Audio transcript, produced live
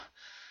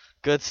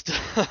Good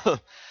stuff.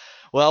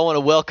 Well, I want to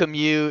welcome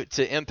you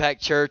to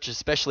Impact Church,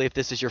 especially if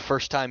this is your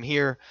first time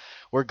here.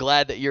 We're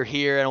glad that you're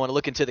here, and I want to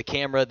look into the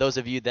camera. Those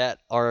of you that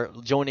are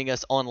joining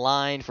us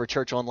online for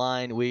Church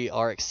Online, we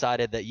are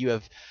excited that you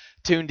have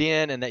tuned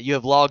in and that you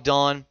have logged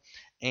on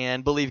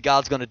and believe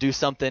God's going to do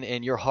something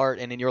in your heart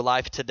and in your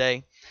life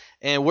today.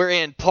 And we're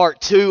in part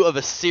 2 of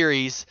a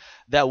series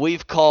that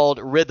we've called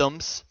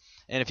Rhythms.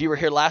 And if you were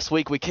here last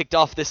week, we kicked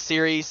off this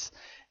series.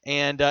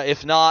 And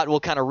if not, we'll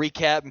kind of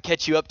recap and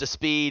catch you up to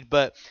speed.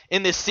 But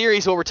in this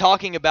series, what we're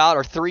talking about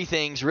are three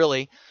things,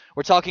 really.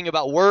 We're talking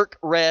about work,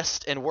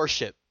 rest, and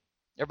worship.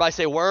 Everybody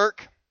say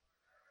work,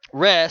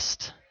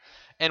 rest,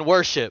 and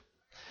worship.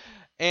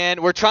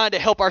 And we're trying to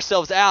help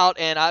ourselves out.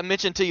 And I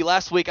mentioned to you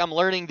last week, I'm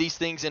learning these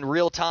things in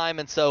real time.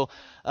 And so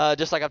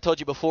just like I've told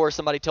you before,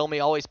 somebody told me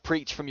always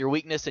preach from your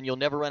weakness and you'll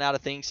never run out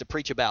of things to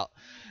preach about.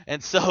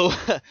 And so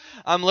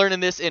I'm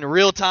learning this in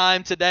real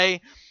time today.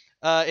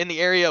 In the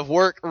area of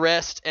work,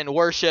 rest, and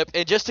worship.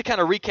 And just to kind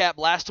of recap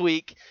last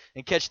week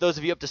and catch those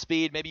of you up to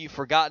speed, maybe you've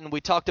forgotten, we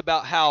talked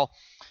about how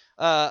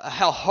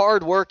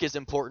hard work is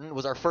important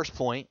was our first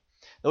point.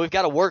 That we've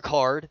got to work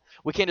hard.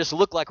 We can't just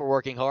look like we're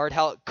working hard.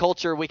 How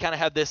culture, we kind of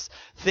have this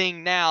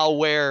thing now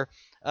where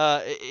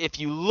if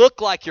you look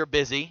like you're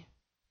busy,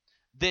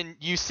 then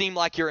you seem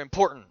like you're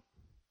important.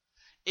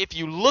 If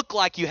you look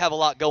like you have a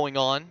lot going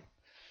on,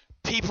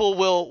 people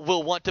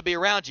will want to be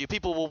around you.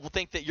 People will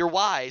think that you're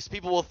wise.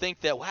 People will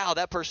think that, wow,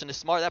 that person is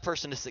smart, that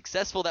person is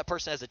successful, that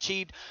person has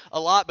achieved a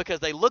lot because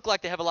they look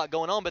like they have a lot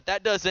going on, but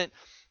that doesn't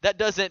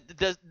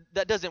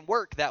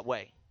work that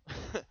way.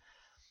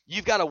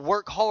 You've got to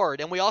work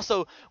hard. And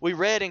we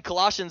read in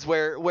Colossians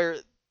where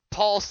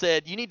Paul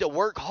said you need to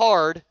work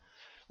hard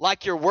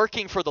like you're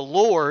working for the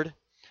Lord,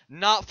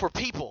 not for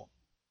people.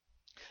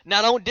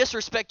 Now, don't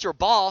disrespect your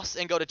boss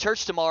and go to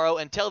church tomorrow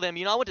and tell them,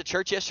 I went to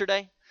church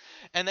yesterday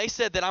and they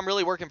said that I'm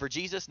really working for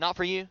Jesus, not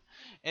for you.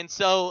 And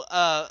so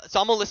I'm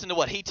going to listen to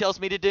what he tells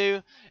me to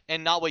do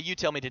and not what you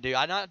tell me to do.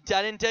 I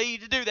didn't tell you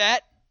to do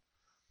that.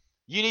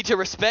 You need to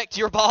respect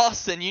your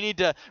boss and you need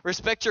to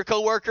respect your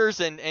coworkers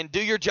and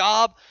do your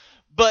job.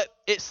 But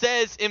it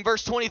says in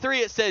verse 23,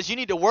 it says you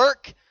need to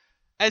work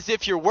as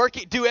if you're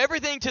working. Do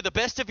everything to the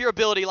best of your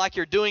ability like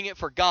you're doing it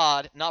for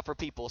God, not for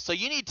people. So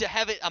you need to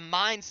have a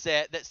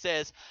mindset that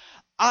says,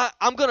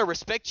 I'm going to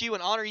respect you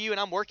and honor you and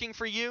I'm working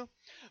for you.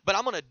 But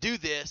I'm going to do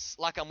this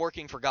like I'm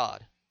working for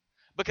God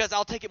because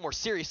I'll take it more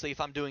seriously if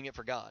I'm doing it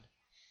for God.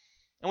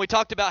 And we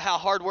talked about how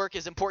hard work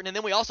is important, and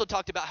then we also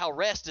talked about how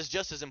rest is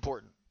just as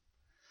important.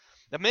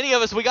 Now, many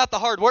of us, we got the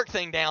hard work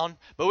thing down,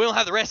 but we don't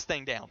have the rest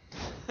thing down.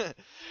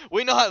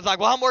 We know how it's like,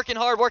 well, I'm working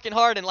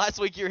hard, and last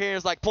week you're here,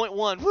 it's like point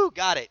 1, whoo,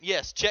 got it,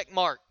 yes, check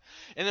mark.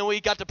 And then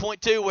we got to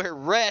point 2 where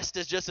rest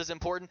is just as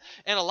important,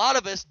 and a lot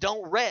of us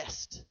don't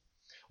rest.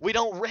 We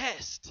don't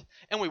rest,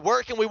 and we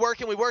work, and we work,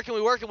 and we work, and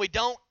we work, and we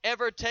don't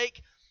ever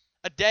take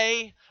a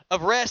day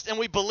of rest, and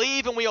we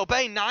believe and we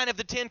obey 9 of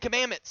the 10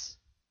 commandments.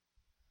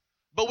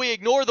 But we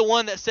ignore the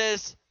one that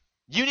says,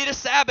 you need a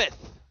Sabbath.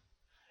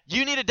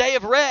 You need a day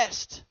of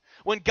rest.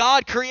 When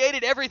God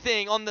created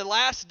everything on the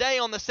last day,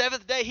 on the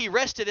 7th day, he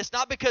rested. It's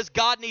not because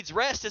God needs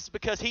rest. It's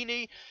because he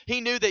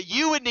knew that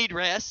you would need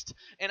rest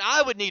and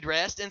I would need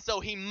rest. And so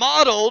he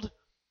modeled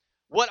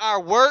what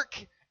our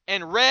work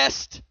and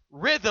rest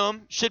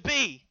rhythm should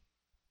be.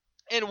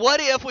 And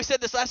what if, we said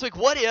this last week,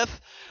 what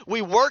if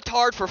we worked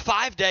hard for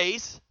 5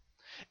 days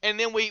and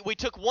then we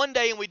took one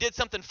day and we did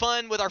something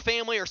fun with our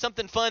family or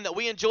something fun that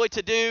we enjoy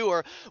to do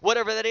or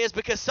whatever that is,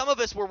 because some of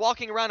us, we're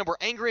walking around and we're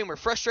angry and we're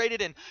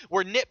frustrated and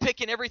we're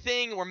nitpicking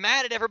everything and we're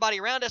mad at everybody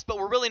around us, but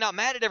we're really not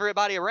mad at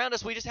everybody around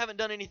us. We just haven't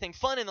done anything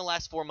fun in the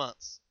last 4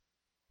 months.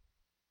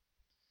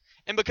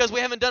 And because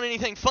we haven't done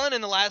anything fun in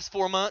the last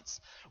 4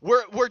 months,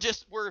 we're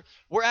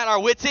at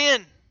our wits'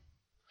 end.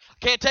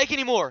 Can't take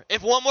anymore.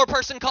 If one more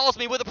person calls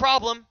me with a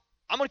problem,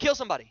 I'm going to kill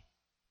somebody.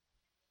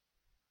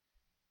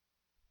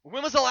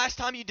 When was the last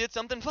time you did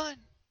something fun?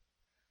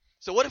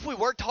 So what if we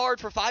worked hard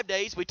for 5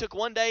 days, we took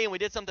one day and we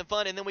did something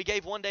fun, and then we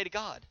gave one day to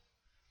God?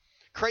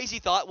 Crazy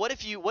thought. What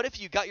if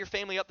you got your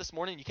family up this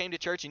morning and you came to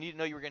church, and you didn't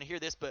know you were going to hear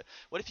this, but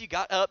what if you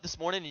got up this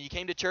morning and you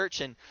came to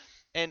church,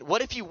 and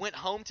what if you went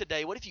home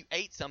today? What if you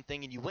ate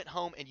something and you went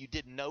home and you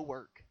did no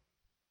work?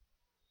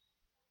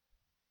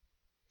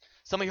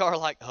 Some of y'all are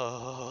like,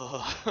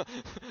 oh,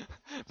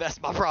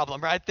 that's my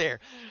problem right there.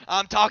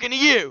 I'm talking to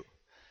you.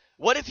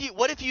 What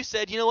if you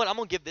said, you know what, I'm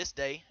going to give this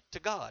day to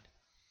God?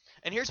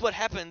 And here's what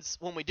happens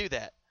when we do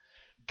that.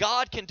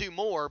 God can do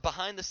more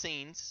behind the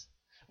scenes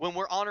when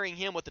we're honoring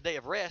him with the day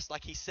of rest,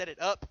 like he set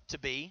it up to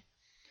be,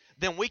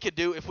 than we could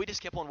do if we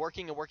just kept on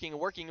working and working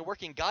and working and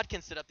working. God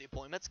can set up the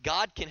appointments.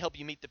 God can help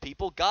you meet the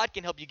people. God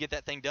can help you get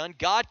that thing done.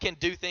 God can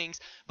do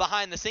things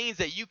behind the scenes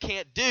that you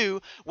can't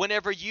do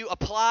whenever you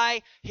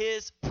apply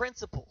his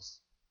principles.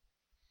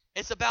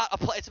 It's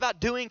about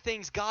doing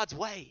things God's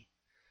way.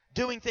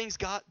 Doing things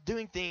God's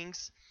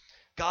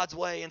God's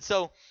way. And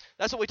so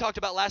that's what we talked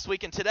about last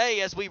week. And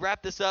today, as we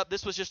wrap this up,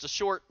 this was just a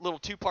short little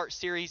 2-part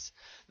series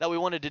that we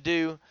wanted to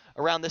do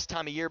around this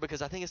time of year,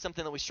 because I think it's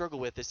something that we struggle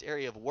with, this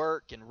area of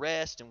work and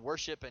rest and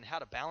worship and how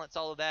to balance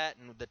all of that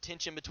and the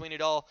tension between it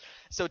all.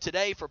 So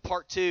today, for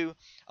part 2,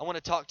 I want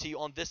to talk to you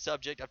on this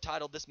subject. I've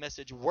titled this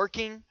message,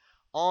 Working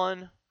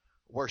on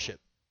Worship.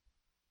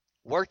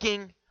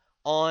 Working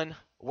on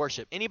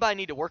worship. Anybody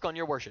need to work on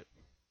your worship?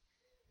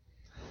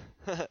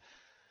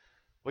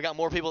 We got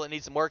more people that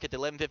need some work at the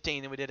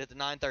 11:15 than we did at the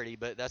 9:30,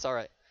 but that's all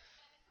right.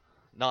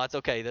 No, it's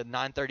okay. The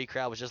 9:30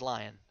 crowd was just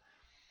lying.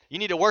 You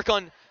need to work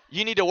on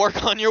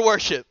your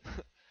worship.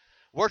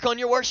 Work on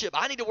your worship.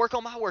 I need to work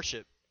on my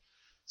worship.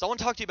 So I want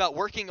to talk to you about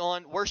working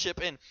on worship.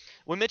 And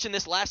we mentioned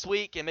this last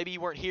week, and maybe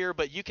you weren't here,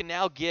 but you can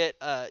now get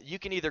you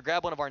can either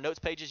grab one of our notes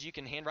pages, you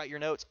can handwrite your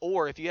notes,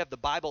 or if you have the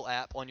Bible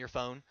app on your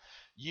phone,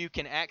 you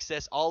can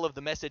access all of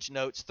the message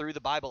notes through the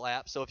Bible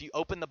app. So if you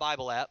open the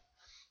Bible app,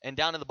 and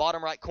down in the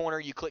bottom right corner,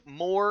 you click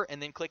More and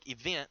then click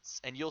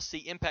Events, and you'll see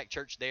Impact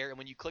Church there. And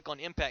when you click on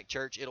Impact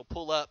Church, it'll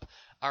pull up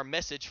our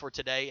message for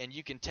today, and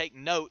you can take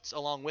notes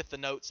along with the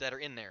notes that are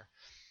in there.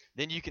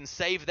 Then you can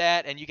save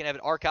that, and you can have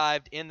it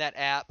archived in that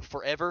app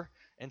forever.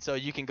 And so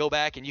you can go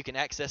back and you can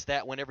access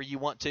that whenever you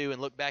want to and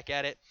look back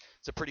at it.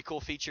 It's a pretty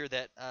cool feature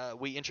that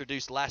we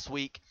introduced last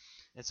week.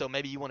 And so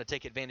maybe you want to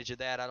take advantage of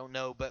that. I don't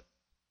know. But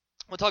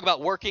we'll talk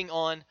about working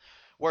on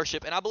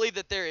worship. And I believe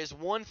that there is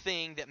one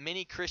thing that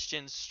many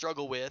Christians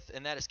struggle with,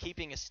 and that is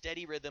keeping a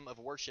steady rhythm of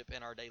worship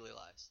in our daily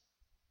lives.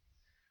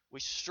 We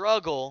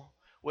struggle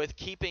with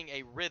keeping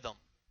a rhythm,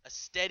 a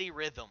steady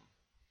rhythm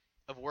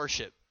of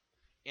worship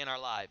in our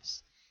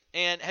lives.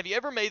 And have you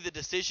ever made the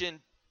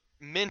decision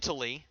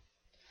mentally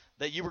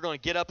that you were going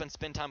to get up and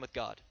spend time with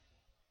God?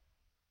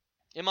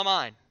 In my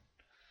mind,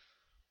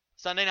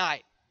 Sunday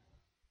night,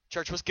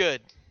 church was good.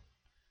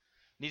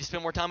 Need to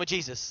spend more time with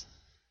Jesus.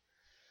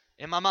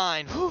 In my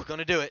mind, going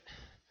to do it.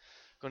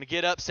 Going to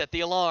get up, set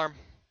the alarm,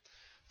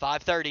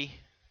 5:30.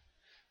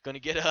 Going to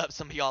get up.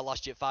 Some of y'all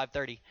lost you at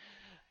 5:30.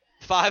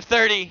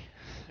 5:30.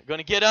 Going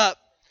to get up.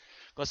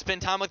 Going to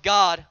spend time with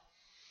God.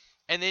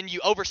 And then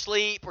you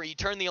oversleep, or you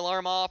turn the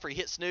alarm off, or you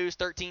hit snooze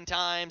 13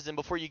 times, and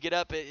before you get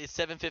up, it's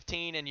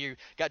 7:15, and you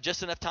got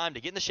just enough time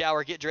to get in the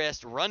shower, get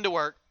dressed, run to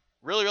work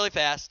really, really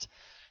fast.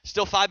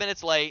 Still 5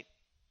 minutes late.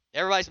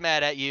 Everybody's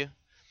mad at you.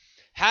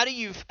 How do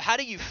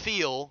you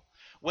feel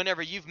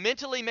whenever you've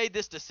mentally made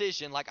this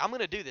decision, like, I'm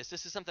going to do this.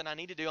 This is something I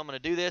need to do. I'm going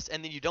to do this,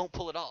 and then you don't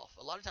pull it off?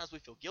 A lot of times we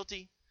feel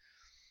guilty.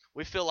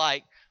 We feel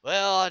like,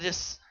 well, I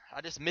just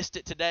missed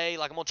it today.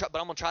 Like, I'm going to try, but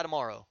I'm going to try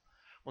tomorrow.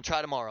 I'm gonna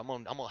try tomorrow.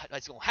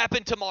 It's gonna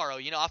happen tomorrow.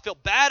 You know, I feel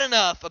bad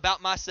enough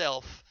about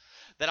myself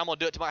that I'm gonna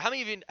do it tomorrow. How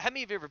many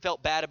of you ever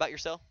felt bad about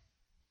yourself?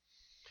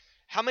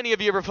 How many of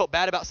you ever felt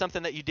bad about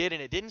something that you did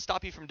and it didn't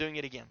stop you from doing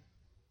it again?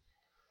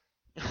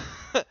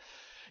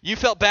 You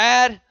felt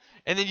bad,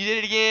 and then you did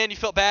it again. You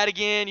felt bad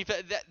again.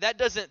 That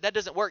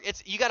doesn't work.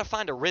 You got to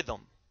find a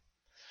rhythm.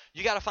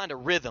 You got to find a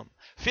rhythm.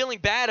 Feeling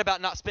bad about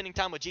not spending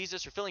time with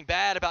Jesus, or feeling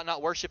bad about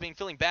not worshiping,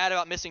 feeling bad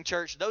about missing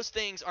church, those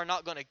things are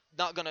not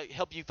gonna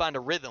help you find a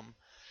rhythm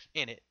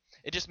in it.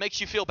 It just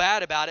makes you feel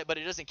bad about it, but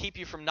it doesn't keep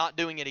you from not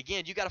doing it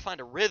again. You got to find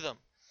a rhythm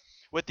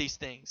with these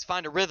things.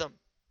 Find a rhythm.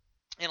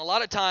 And a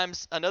lot of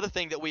times, another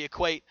thing that we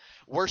equate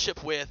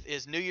worship with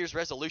is New Year's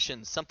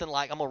resolutions. Something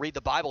like, I'm going to read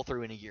the Bible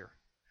through in a year.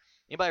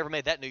 Anybody ever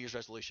made that New Year's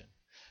resolution?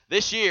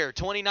 This year,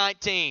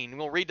 2019,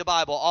 we'll read the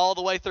Bible all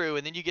the way through,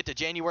 and then you get to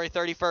January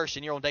 31st,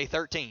 and you're on day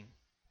 13.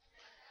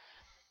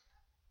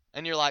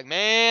 And you're like,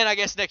 man, I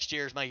guess next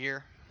year's my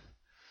year.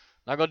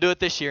 Not going to do it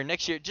this year.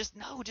 Next year, just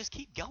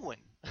keep going.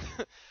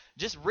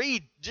 Just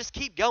read. Just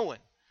keep going.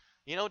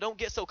 You know, don't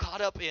get so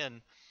caught up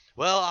in,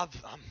 well, I'm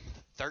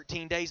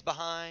 13 days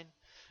behind,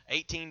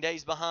 18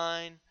 days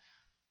behind,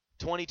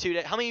 22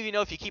 days. How many of you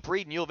know if you keep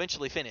reading, you'll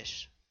eventually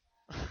finish?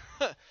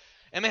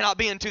 It may not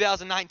be in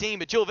 2019,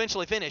 but you'll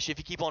eventually finish if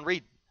you keep on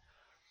reading.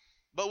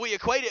 But we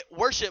equate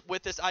worship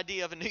with this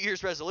idea of a New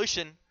Year's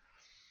resolution.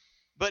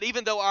 But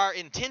even though our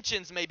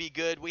intentions may be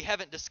good, we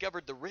haven't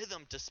discovered the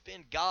rhythm to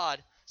spend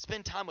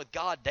time with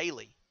God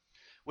daily.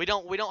 We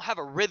don't have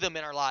a rhythm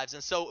in our lives,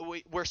 and so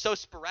we're so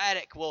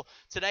sporadic. Well,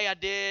 today I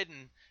did,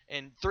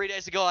 and 3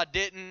 days ago I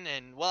didn't,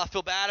 and well, I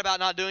feel bad about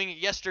not doing it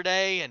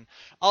yesterday, and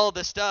all of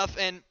this stuff.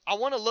 And I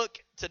want to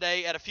look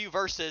today at a few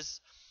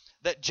verses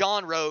that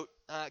John wrote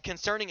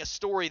concerning a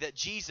story that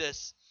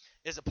Jesus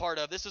is a part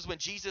of. This is when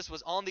Jesus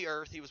was on the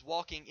earth. He was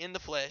walking in the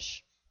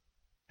flesh,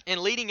 and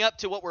leading up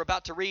to what we're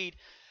about to read,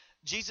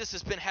 Jesus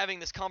has been having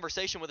this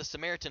conversation with a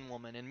Samaritan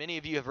woman, and many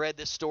of you have read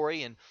this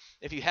story, and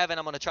if you haven't,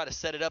 I'm going to try to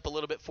set it up a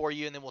little bit for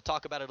you, and then we'll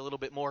talk about it a little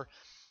bit more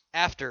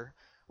after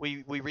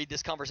we read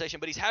this conversation.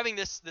 But he's having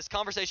this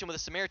conversation with a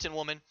Samaritan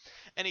woman,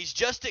 and he's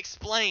just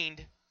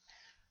explained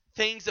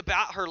things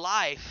about her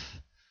life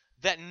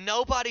that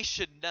nobody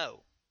should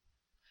know,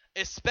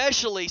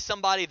 especially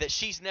somebody that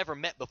she's never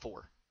met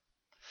before.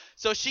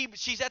 So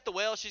she's at the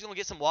well. She's going to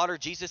get some water.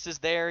 Jesus is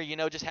there,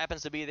 just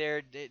happens to be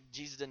there.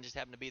 Jesus didn't just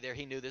happen to be there.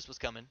 He knew this was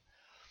coming.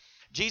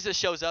 Jesus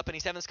shows up and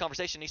he's having this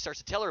conversation. And he starts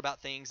to tell her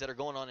about things that are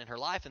going on in her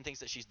life and things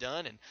that she's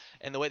done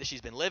and the way that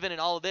she's been living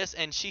and all of this.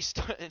 And she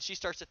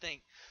starts to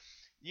think,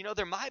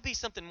 there might be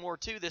something more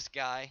to this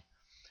guy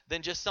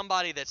than just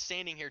somebody that's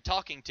standing here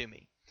talking to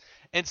me.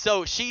 And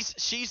so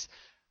she's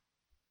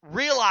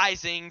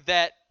realizing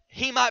that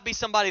he might be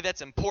somebody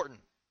that's important,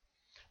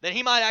 that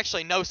he might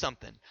actually know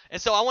something.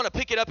 And so I want to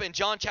pick it up in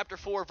John chapter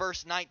 4,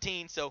 verse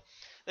 19. So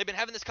they've been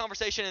having this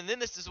conversation, and then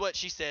this is what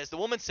she says. The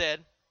woman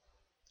said,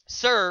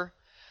 "Sir,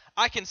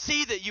 I can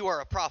see that you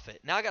are a prophet."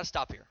 Now I got to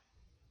stop here.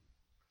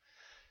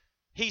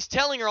 He's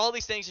telling her all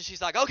these things, and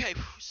she's like, "Okay,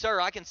 sir,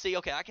 I can see.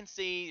 Okay, I can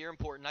see you're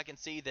important. I can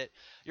see that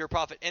you're a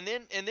prophet." And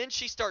then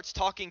she starts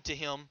talking to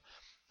him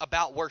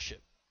about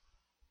worship.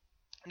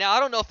 Now,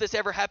 I don't know if this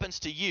ever happens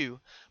to you,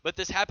 but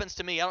this happens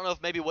to me. I don't know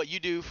if maybe what you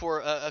do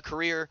for a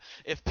career,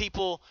 if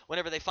people,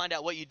 whenever they find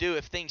out what you do,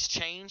 if things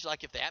change,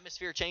 like if the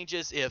atmosphere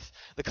changes, if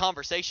the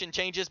conversation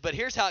changes. But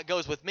here's how it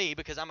goes with me,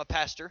 because I'm a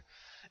pastor.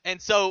 And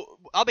so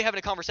I'll be having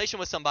a conversation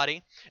with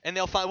somebody, and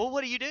they'll find, "Well,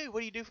 what do you do? What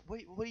do you do? What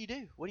do you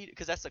do? What do you do?"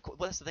 Because that's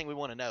the thing we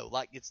want to know.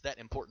 Like, it's that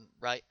important,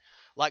 right?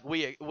 Like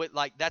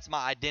like that's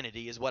my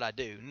identity is what I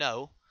do.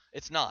 No,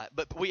 it's not.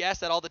 But we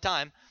ask that all the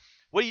time.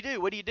 "What do you do?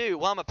 What do you do?"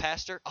 "Well, I'm a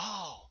pastor."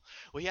 "Oh,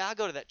 well, yeah, I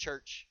go to that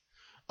church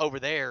over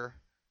there,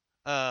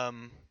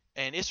 and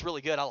it's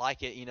really good. I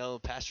like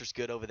it. Pastor's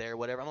good over there,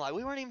 whatever." I'm like,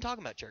 we weren't even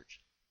talking about church.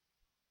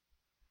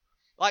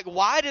 Like,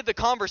 why did the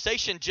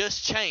conversation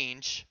just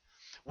change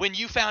when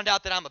you found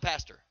out that I'm a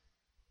pastor?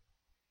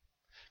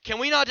 Can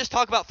we not just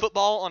talk about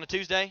football on a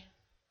Tuesday?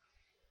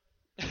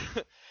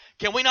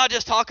 Can we not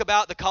just talk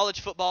about the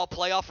college football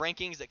playoff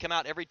rankings that come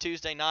out every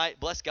Tuesday night?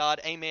 Bless God.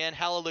 Amen.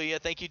 Hallelujah.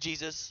 Thank you,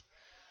 Jesus.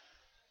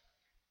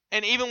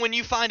 And even when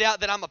you find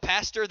out that I'm a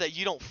pastor, that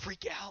you don't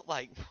freak out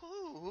like,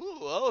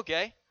 ooh,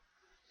 okay.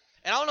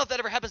 And I don't know if that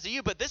ever happens to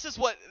you, but this is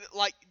what,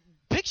 like,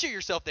 picture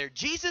yourself there.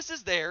 Jesus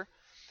is there.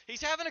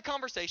 He's having a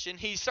conversation.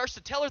 He starts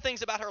to tell her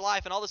things about her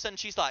life, and all of a sudden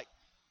she's like,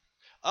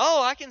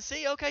 "Oh, I can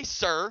see. Okay,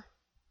 sir.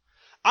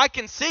 I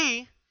can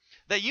see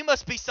that you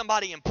must be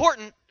somebody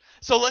important.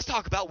 So let's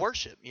talk about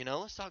worship.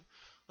 Let's talk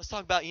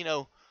about,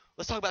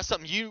 let's talk about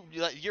something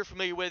you're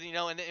familiar with,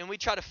 and we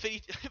try to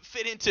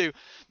fit into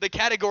the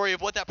category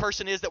of what that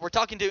person is that we're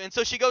talking to." And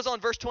so she goes on,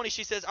 verse 20,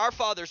 she says, "Our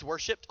fathers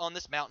worshipped on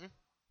this mountain,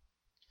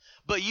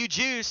 but you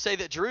Jews say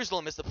that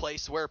Jerusalem is the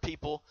place where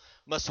people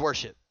must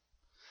worship."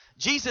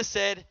 Jesus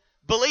said,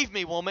 "Believe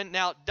me, woman."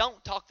 Now,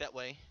 don't talk that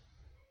way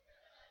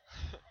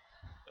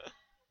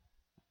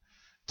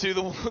to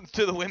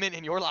the women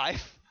in your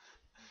life.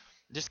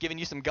 Just giving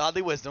you some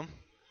godly wisdom.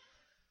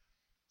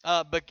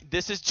 But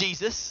this is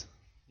Jesus.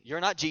 You're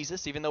not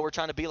Jesus, even though we're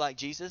trying to be like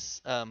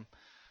Jesus.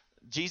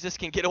 Jesus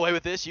can get away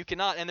with this. You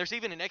cannot. And there's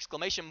even an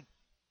exclamation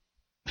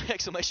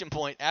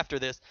point after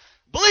this.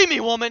 "Believe me,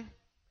 woman."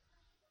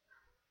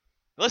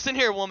 Listen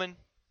here, woman.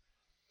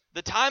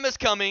 "The time is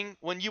coming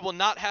when you will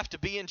not have to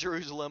be in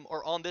Jerusalem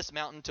or on this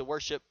mountain to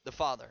worship the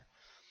Father.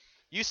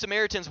 You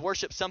Samaritans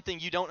worship something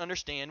you don't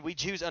understand. We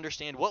Jews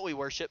understand what we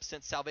worship,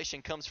 since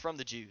salvation comes from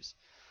the Jews.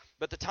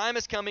 But the time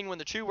is coming when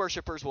the true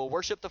worshipers will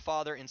worship the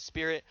Father in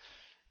spirit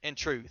and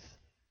truth."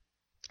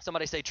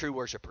 Somebody say true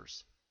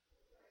worshipers.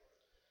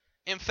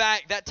 "In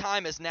fact, that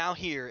time is now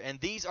here, and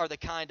these are the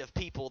kind of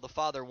people the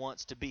Father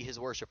wants to be his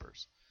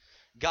worshipers.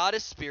 God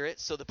is spirit,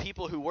 so the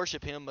people who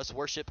worship him must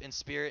worship in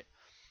spirit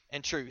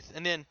and truth."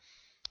 And then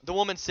the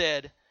woman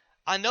said,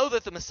 "I know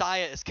that the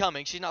Messiah is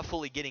coming." She's not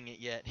fully getting it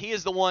yet. "He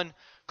is the one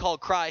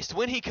called Christ.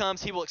 When he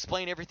comes, he will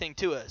explain everything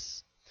to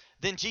us."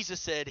 Then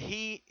Jesus said,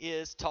 "He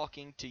is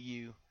talking to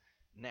you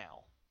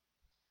now.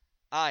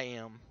 I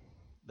am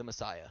the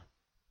Messiah."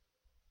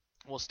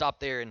 We'll stop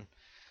there and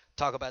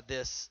talk about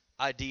this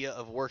idea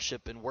of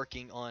worship and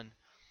working on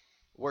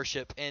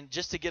worship. And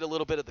just to get a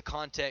little bit of the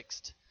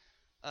context,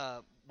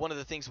 one of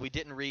the things we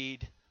didn't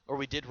read, or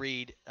we did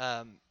read,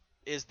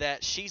 is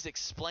that she's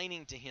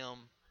explaining to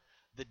him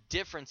the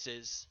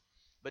differences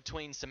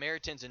between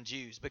Samaritans and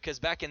Jews. Because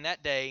back in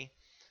that day,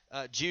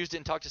 Jews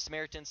didn't talk to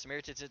Samaritans.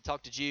 Samaritans didn't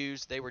talk to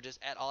Jews. They were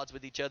just at odds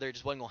with each other. It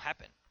just wasn't going to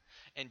happen.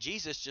 And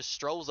Jesus just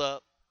strolls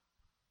up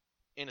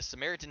in a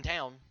Samaritan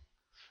town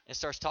and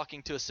starts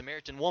talking to a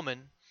Samaritan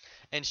woman.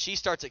 And she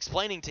starts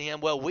explaining to him,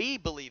 "Well, we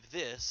believe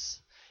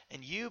this,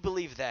 and you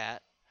believe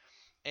that,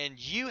 and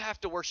you have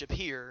to worship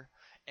here,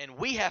 and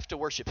we have to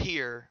worship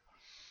here.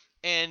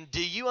 And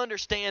do you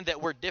understand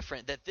that we're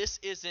different, that this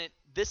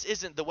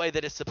isn't the way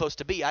that it's supposed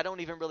to be? I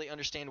don't even really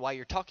understand why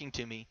you're talking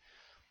to me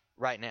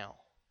right now."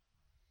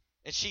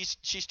 And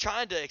she's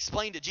trying to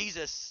explain to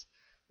Jesus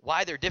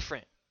why they're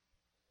different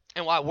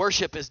and why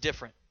worship is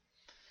different.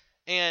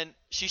 And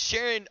she's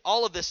sharing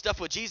all of this stuff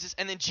with Jesus,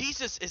 and then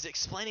Jesus is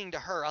explaining to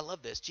her, I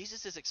love this,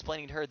 Jesus is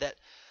explaining to her that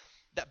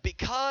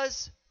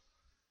because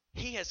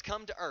he has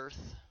come to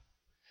earth,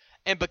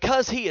 and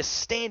because he is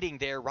standing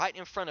there right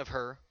in front of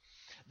her,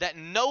 that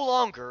no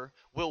longer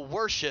will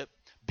worship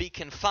be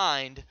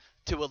confined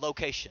to a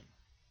location.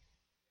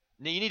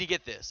 Now, you need to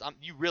get this.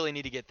 You really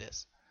need to get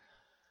this.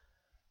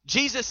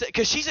 Jesus,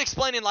 because she's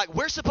explaining, like,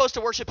 we're supposed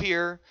to worship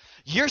here,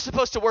 you're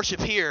supposed to worship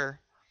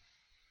here.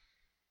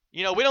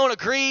 We don't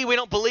agree, we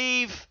don't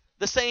believe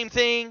the same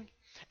thing.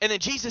 And then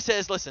Jesus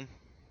says, listen,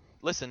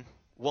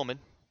 woman,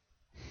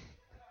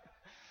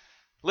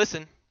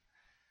 listen,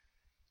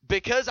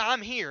 because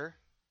I'm here.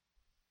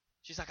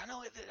 She's like,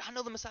 I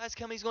know the Messiah's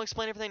coming. He's going to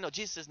explain everything. No,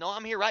 Jesus says, no,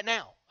 I'm here right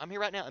now. I'm here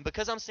right now. And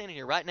because I'm standing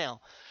here right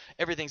now,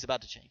 everything's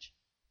about to change.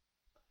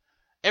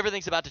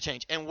 Everything's about to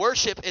change. And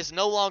worship is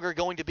no longer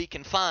going to be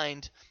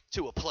confined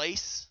to a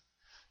place,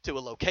 to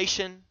a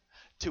location,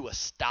 to a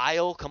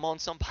style. Come on,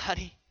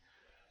 somebody.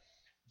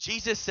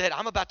 Jesus said,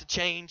 I'm about to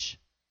change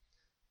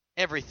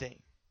everything.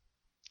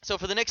 So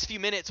for the next few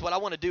minutes, what I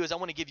want to do is I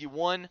want to give you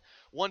one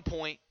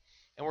point,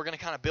 and we're going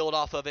to kind of build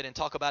off of it and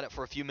talk about it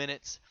for a few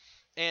minutes.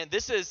 And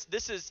this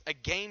is a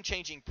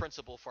game-changing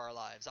principle for our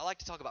lives. I like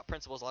to talk about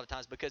principles a lot of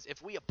times because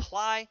if we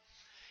apply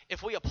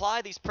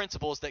these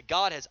principles that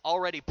God has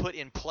already put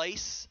in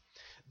place,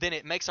 then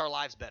it makes our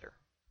lives better.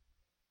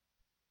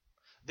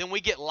 Then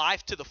we get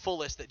life to the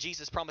fullest that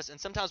Jesus promised. And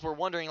sometimes we're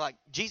wondering, like,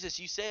 Jesus,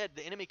 you said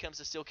the enemy comes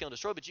to steal, kill, and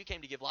destroy, but you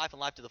came to give life and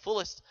life to the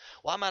fullest.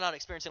 Why am I not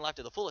experiencing life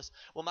to the fullest?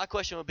 Well, my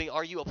question would be,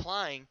 are you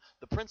applying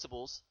the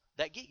principles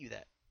that get you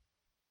that?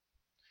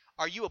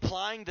 Are you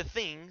applying the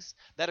things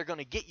that are going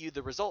to get you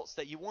the results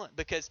that you want?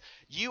 Because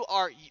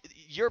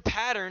your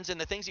patterns and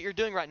the things that you're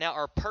doing right now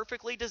are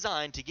perfectly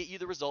designed to get you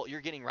the result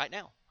you're getting right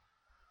now.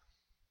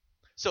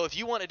 So if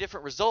you want a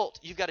different result,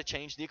 you've got to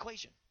change the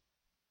equation.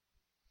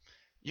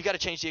 You got to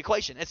change the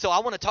equation. And so I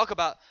want to talk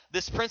about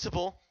this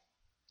principle,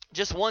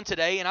 just one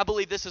today, and I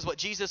believe this is what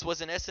Jesus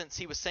was in essence,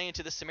 he was saying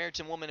to the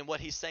Samaritan woman and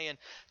what he's saying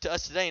to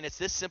us today, and it's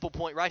this simple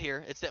point right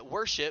here. It's that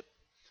worship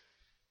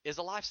is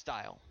a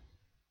lifestyle.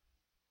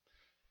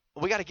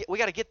 We got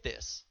to get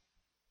this.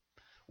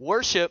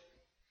 Worship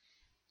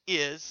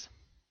is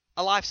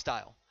a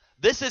lifestyle.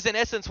 This is in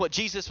essence what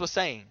Jesus was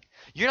saying.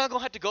 You're not going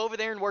to have to go over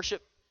there and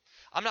worship.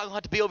 I'm not going to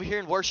have to be over here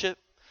and worship.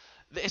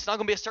 It's not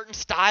going to be a certain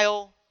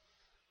style.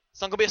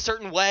 It's not going to be a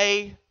certain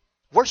way.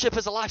 Worship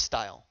is a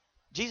lifestyle.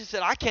 Jesus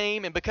said, I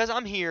came, and because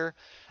I'm here,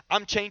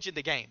 I'm changing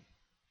the game.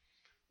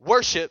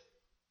 Worship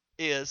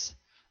is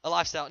a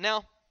lifestyle.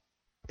 Now,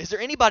 is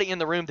there anybody in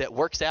the room that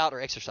works out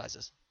or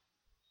exercises?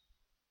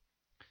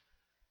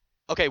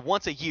 Okay,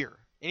 once a year.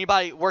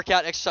 Anybody work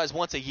out, exercise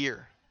once a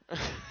year?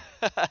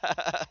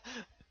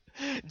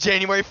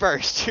 January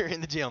 1st, you're in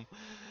the gym.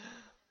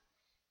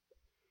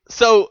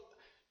 So,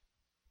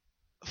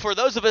 for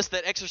those of us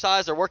that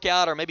exercise or work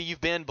out, or maybe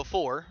you've been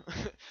before,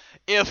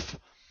 if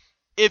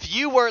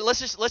you were,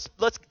 let's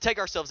take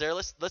ourselves there.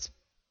 Let's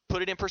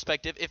put it in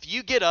perspective. If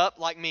you get up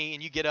like me,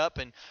 and you get up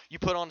and you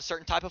put on a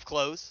certain type of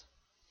clothes,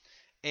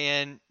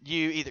 and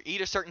you either eat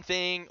a certain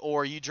thing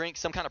or you drink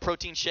some kind of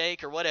protein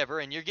shake or whatever,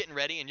 and you're getting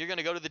ready and you're going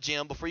to go to the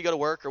gym before you go to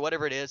work or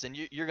whatever it is, and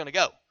you're going to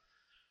go.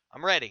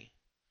 I'm ready.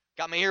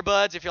 Got my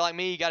earbuds. If you're like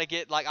me, you got to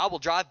get, I will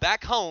drive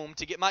back home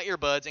to get my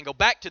earbuds and go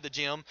back to the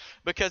gym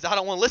because I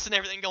don't want to listen to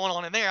everything going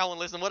on in there. I want to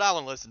listen to what I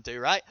want to listen to,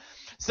 right?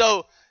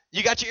 So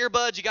you got your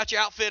earbuds, you got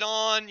your outfit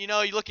on,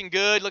 you're looking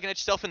good, looking at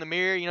yourself in the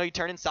mirror, you're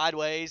turning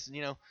sideways,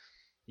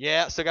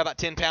 yeah, still got about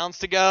 10 pounds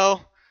to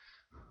go.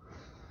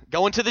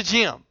 Going to the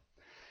gym.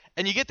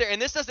 And you get there, and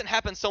this doesn't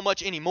happen so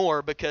much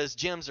anymore because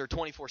gyms are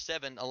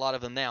 24/7, a lot of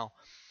them now.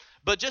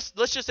 But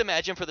let's just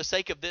imagine for the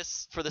sake of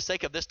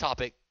this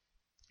topic,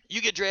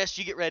 you get dressed,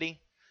 you get ready,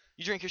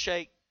 you drink your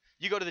shake,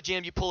 you go to the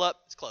gym, you pull up,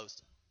 it's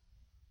closed.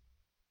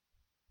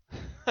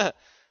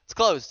 It's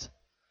closed.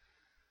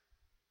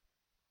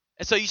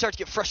 And so you start to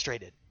get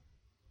frustrated.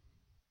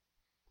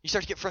 You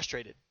start to get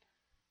frustrated.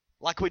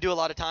 Like we do a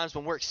lot of times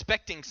when we're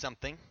expecting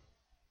something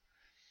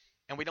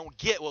and we don't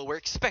get what we're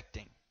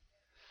expecting.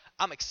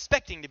 I'm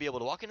expecting to be able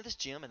to walk into this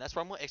gym, and that's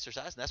where I'm going to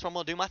exercise, and that's where I'm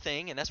going to do my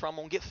thing, and that's where I'm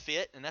going to get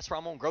fit, and that's where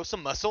I'm going to grow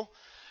some muscle,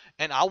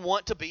 and I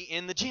want to be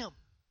in the gym.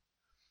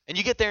 And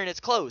you get there and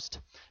it's closed.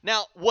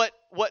 Now, what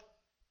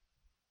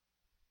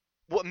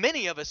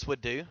many of us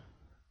would do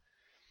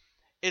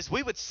is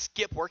we would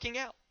skip working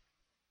out.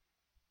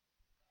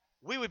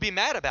 We would be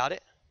mad about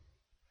it,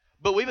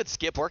 but we would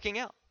skip working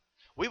out.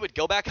 We would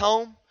go back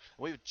home,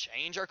 we would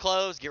change our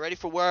clothes, get ready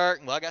for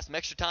work. Well, I got some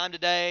extra time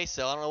today,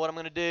 so I don't know what I'm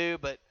going to do,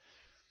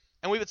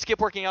 and we would skip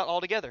working out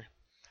altogether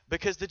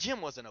because the gym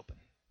wasn't open.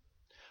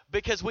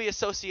 Because we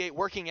associate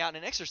working out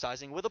and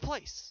exercising with a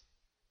place.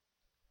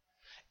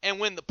 And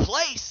when the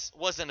place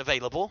wasn't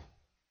available,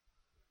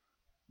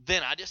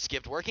 then I just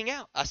skipped working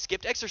out. I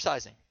skipped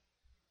exercising.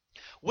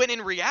 When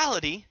in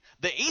reality,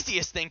 the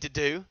easiest thing to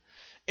do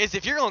is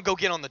if you're going to go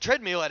get on the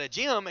treadmill at a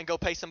gym and go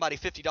pay somebody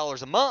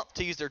 $50 a month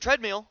to use their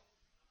treadmill,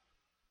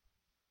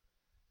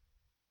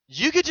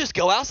 you could just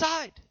go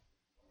outside.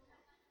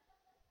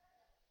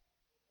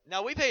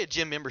 Now, we pay a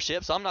gym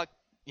membership, so I'm not,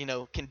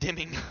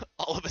 condemning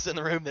all of us in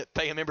the room that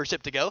pay a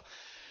membership to go.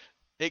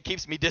 It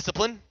keeps me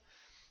disciplined.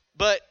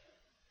 But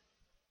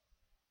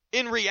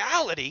in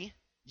reality,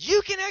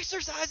 you can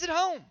exercise at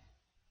home.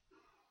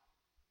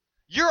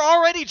 You're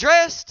already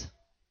dressed.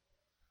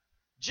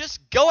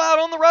 Just go out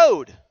on the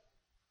road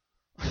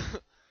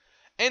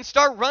and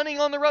start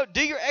running on the road.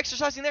 Do your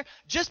exercising there.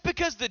 Just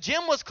because the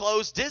gym was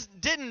closed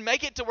didn't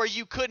make it to where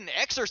you couldn't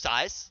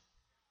exercise.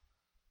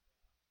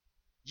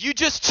 You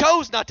just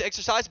chose not to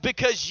exercise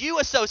because you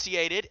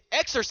associated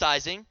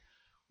exercising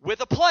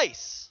with a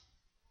place.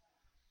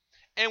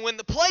 And when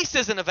the place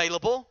isn't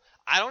available,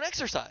 I don't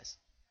exercise.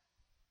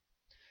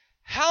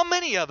 How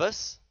many of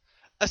us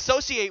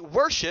associate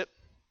worship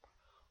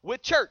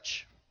with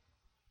church?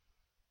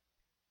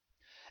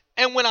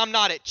 And when I'm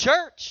not at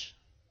church,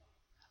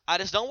 I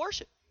just don't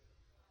worship.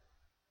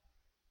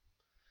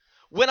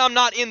 When I'm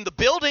not in the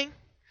building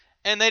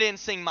and they didn't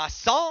sing my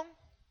song,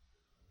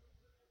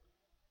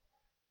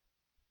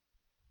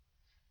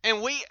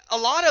 and a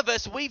lot of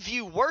us, we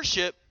view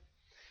worship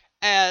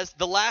as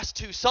the last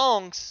two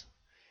songs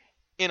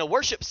in a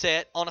worship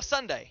set on a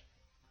Sunday.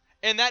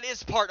 And that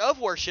is part of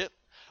worship.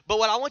 But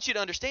what I want you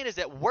to understand is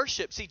that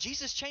worship, see,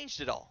 Jesus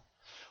changed it all.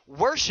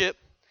 Worship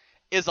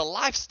is a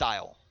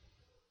lifestyle.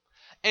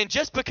 And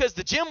just because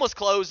the gym was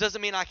closed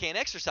doesn't mean I can't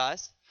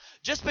exercise.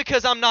 Just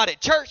because I'm not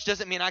at church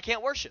doesn't mean I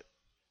can't worship.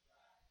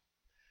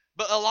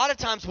 But a lot of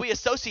times we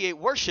associate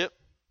worship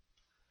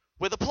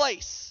with a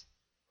place.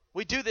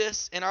 We do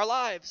this in our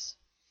lives.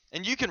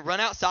 And you can run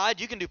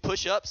outside. You can do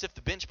push-ups if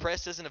the bench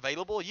press isn't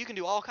available. You can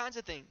do all kinds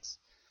of things.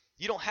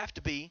 You don't have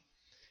to be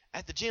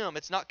at the gym.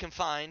 It's not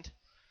confined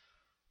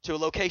to a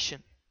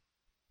location.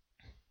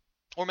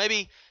 Or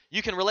maybe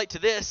you can relate to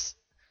this,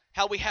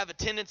 how we have a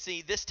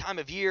tendency this time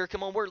of year.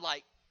 Come on, we're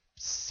like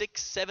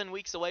 6-7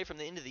 weeks away from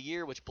the end of the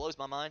year, which blows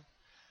my mind.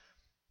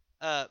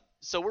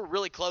 So we're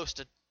really close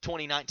to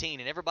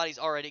 2019, and everybody's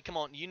already,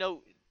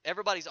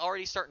 everybody's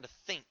already starting to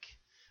think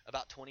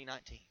about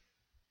 2019.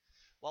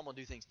 Well, I'm going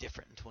to do things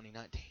different in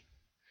 2019.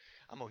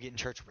 I'm going to get in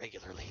church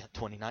regularly in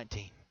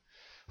 2019.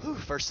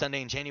 First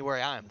Sunday in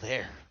January, I am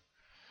there.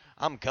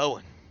 I'm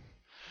going.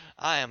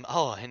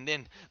 And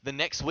then the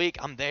next week,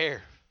 I'm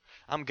there.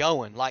 I'm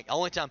going. Like,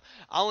 only time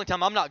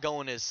I'm not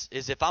going is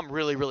if I'm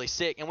really, really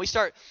sick. And we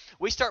start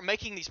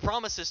making these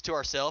promises to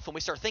ourselves, and we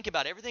start thinking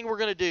about everything we're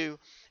going to do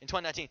in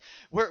 2019.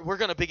 We're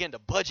going to begin to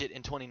budget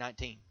in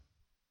 2019.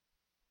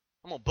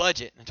 I'm going to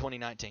budget in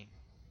 2019.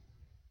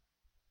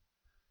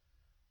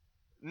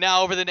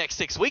 Now, over the next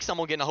 6 weeks, I'm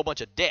going to get in a whole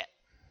bunch of debt.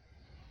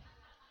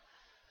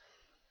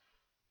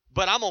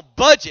 But I'm going to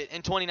budget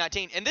in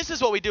 2019. And this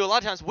is what we do a lot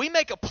of times. We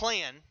make a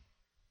plan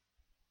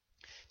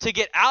to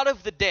get out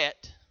of the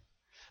debt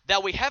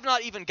that we have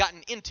not even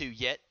gotten into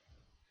yet,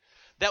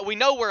 that we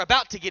know we're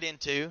about to get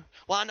into.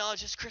 Well, I know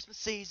it's just Christmas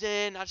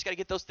season. I just got to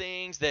get those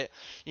things that,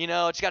 I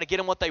just got to get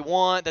them what they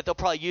want, that they'll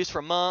probably use for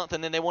a month,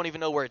 and then they won't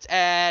even know where it's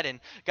at, and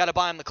got to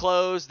buy them the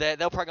clothes that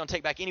they'll probably going to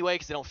take back anyway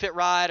because they don't fit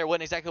right or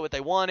wasn't exactly what they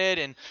wanted.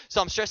 And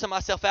so I'm stressing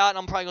myself out, and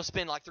I'm probably going to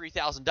spend like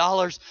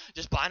 $3,000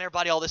 just buying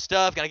everybody all this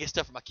stuff. Got to get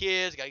stuff for my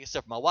kids. Got to get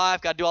stuff for my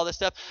wife. Got to do all this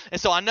stuff. And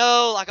so I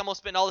know like I'm going to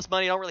spend all this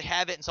money. I don't really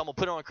have it, and so I'm going to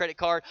put it on a credit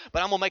card,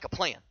 but I'm going to make a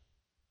plan.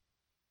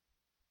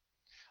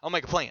 I'll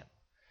make a plan.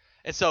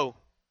 And so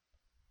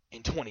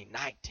in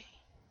 2019,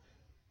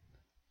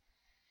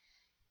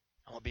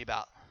 I'm going to be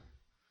about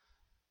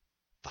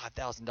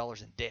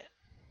 $5,000 in debt.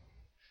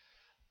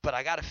 But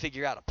I got to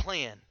figure out a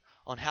plan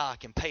on how I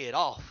can pay it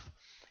off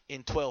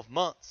in 12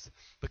 months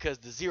because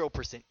the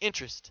 0%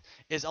 interest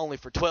is only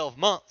for 12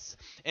 months.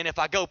 And if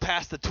I go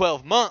past the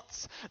 12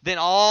 months, then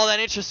all that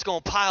interest is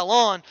going to pile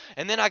on,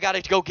 and then I got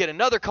to go get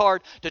another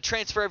card to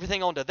transfer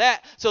everything onto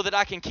that so that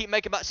I can keep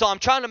making my. So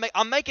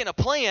I'm making a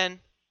plan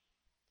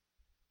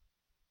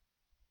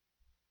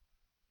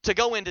to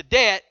go into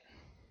debt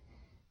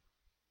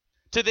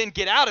to then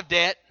get out of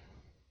debt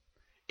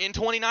in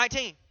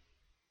 2019.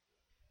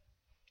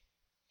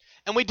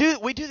 And we do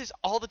this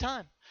all the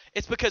time.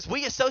 It's because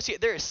we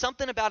associate, there is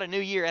something about a new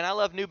year, and I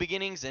love new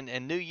beginnings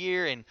and new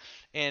year,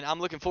 and I'm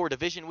looking forward to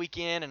Vision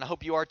Weekend, and I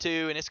hope you are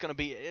too, and it's going to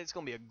be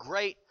a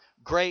great,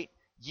 great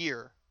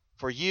year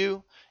for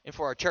you and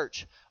for our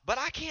church. But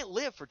I can't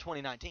live for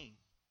 2019.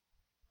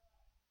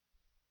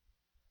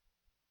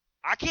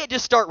 I can't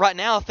just start right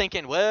now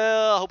thinking,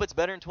 well, I hope it's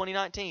better in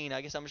 2019.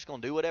 I guess I'm just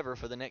going to do whatever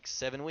for the next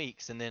 7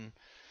 weeks. And then,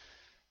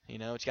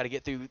 it's got to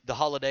get through the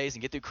holidays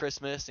and get through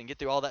Christmas and get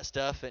through all that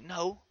stuff. And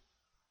no,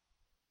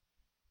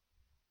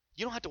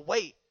 you don't have to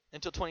wait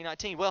until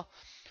 2019. Well,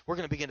 we're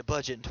going to begin to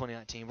budget in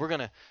 2019. We're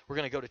going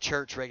to go to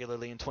church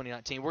regularly in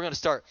 2019. We're going to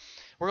start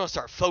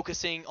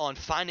focusing on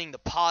finding the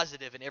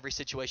positive in every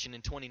situation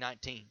in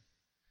 2019.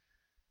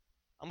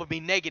 I'm going to be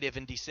negative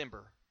in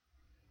December.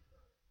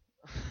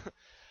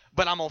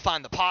 But I'm going to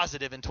find the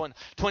positive in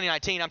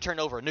 2019. I'm turning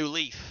over a new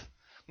leaf.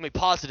 I'm going to be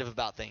positive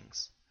about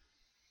things.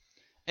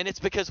 And it's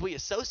because we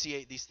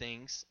associate these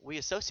things, we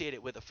associate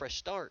it with a fresh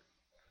start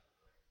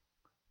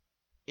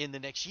in the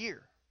next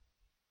year.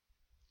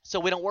 So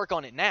we don't work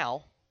on it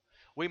now.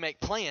 We make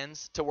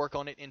plans to work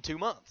on it in 2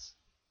 months.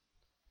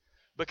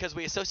 Because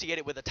we associate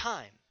it with a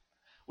time.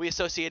 We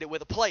associate it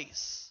with a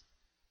place.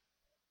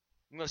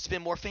 I'm going to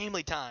spend more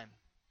family time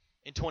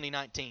in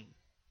 2019.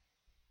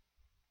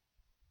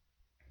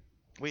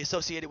 We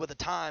associate it with a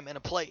time and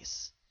a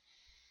place.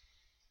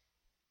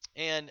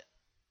 And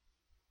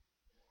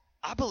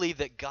I believe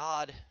that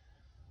God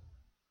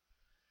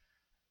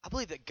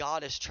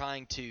is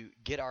trying to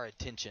get our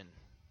attention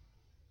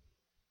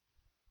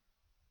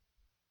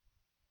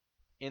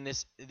in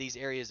these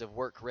areas of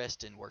work,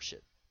 rest, and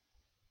worship.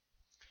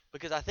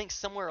 Because I think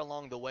somewhere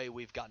along the way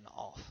we've gotten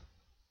off.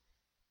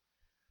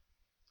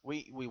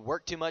 We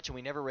work too much and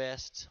we never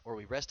rest, or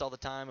we rest all the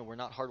time and we're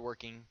not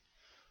hardworking,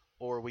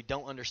 or we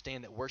don't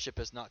understand that worship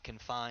is not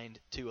confined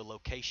to a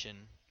location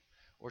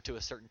or to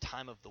a certain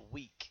time of the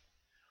week.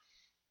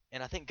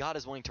 And I think God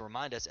is wanting to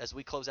remind us as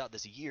we close out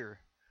this year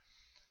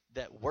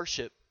that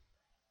worship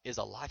is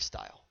a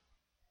lifestyle.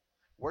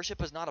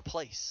 Worship is not a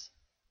place.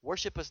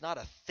 Worship is not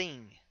a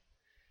thing.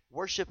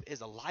 Worship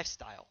is a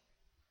lifestyle.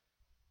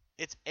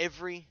 It's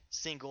every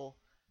single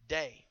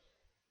day.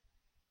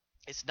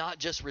 It's not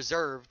just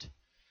reserved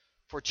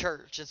for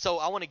church. And so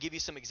I want to give you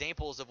some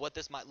examples of what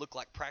this might look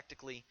like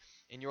practically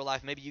in your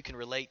life. Maybe you can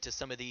relate to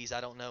some of these,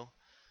 I don't know.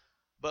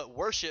 But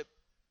worship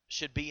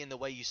should be in the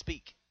way you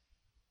speak.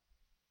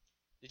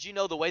 Did you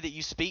know the way that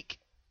you speak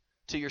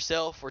to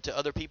yourself or to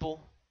other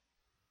people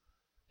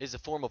is a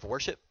form of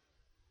worship?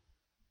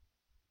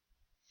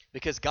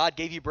 Because God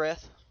gave you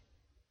breath.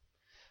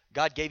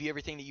 God gave you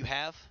everything that you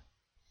have.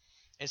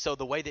 And so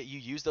the way that you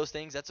use those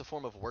things, that's a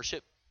form of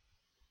worship.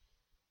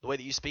 The way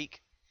that you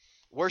speak.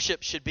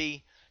 Worship should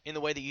be in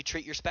the way that you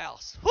treat your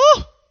spouse.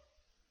 Woo!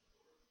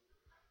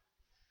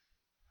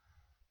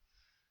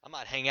 I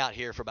might hang out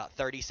here for about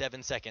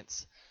 37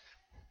 seconds,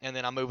 and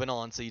then I'm moving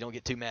on so you don't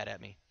get too mad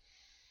at me.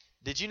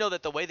 Did you know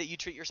that the way that you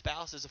treat your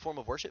spouse is a form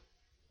of worship?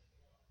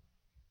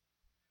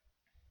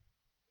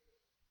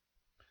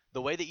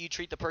 The way that you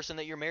treat the person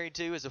that you're married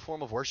to is a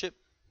form of worship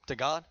to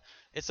God.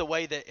 It's a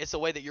way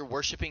that you're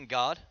worshiping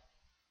God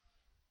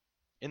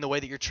in the way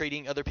that you're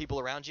treating other people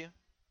around you.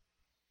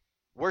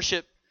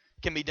 Worship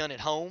can be done at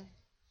home.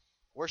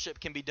 Worship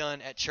can be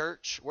done at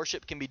church.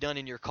 Worship can be done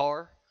in your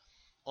car,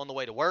 on the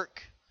way to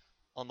work,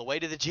 on the way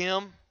to the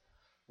gym,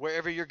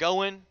 wherever you're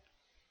going.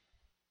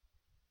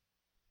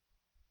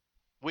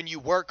 When you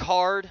work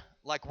hard,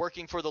 like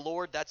working for the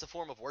Lord, that's a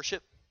form of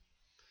worship.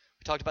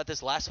 We talked about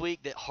this last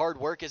week, that hard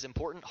work is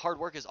important. Hard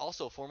work is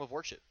also a form of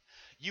worship.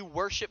 You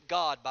worship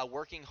God by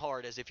working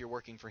hard as if you're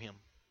working for Him.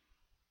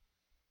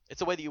 It's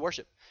the way that you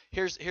worship.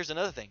 Here's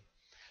another thing.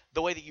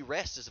 The way that you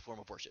rest is a form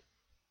of worship.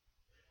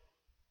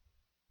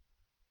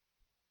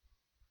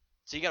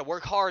 So you got to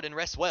work hard and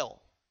rest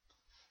well.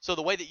 So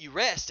the way that you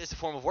rest is a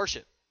form of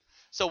worship.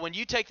 So when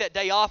you take that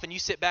day off and you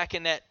sit back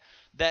in that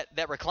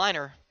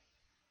recliner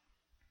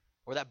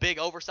or that big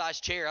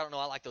oversized chair, I don't know,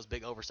 I like those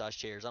big oversized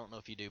chairs. I don't know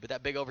if you do, but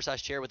that big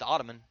oversized chair with the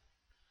ottoman.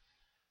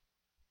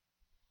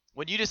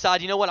 When you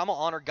decide, you know what, I'm going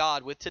to honor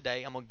God with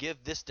today. I'm going to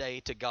give this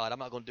day to God. I'm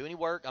not going to do any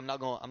work. I'm not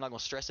going to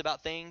stress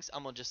about things.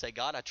 I'm going to just say,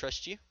 God, I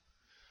trust you.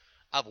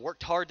 I've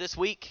worked hard this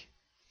week,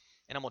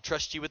 and I'm going to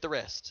trust you with the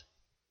rest.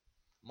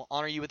 I'm going to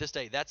honor you with this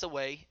day. That's a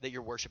way that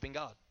you're worshiping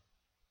God,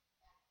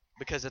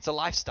 because it's a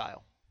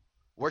lifestyle.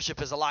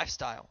 Worship is a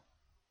lifestyle.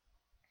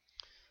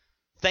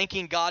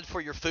 Thanking God for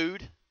your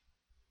food.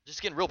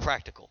 Just getting real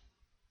practical.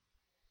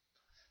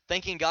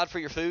 Thanking God for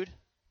your food,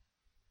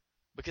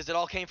 because it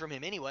all came from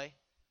Him anyway.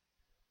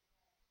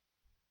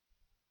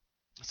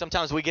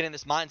 Sometimes we get in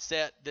this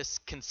mindset, this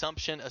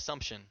consumption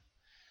assumption.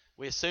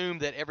 We assume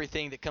that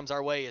everything that comes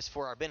our way is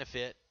for our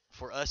benefit,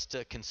 for us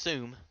to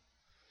consume,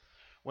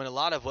 when a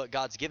lot of what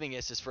God's giving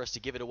us is for us to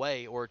give it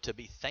away or to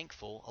be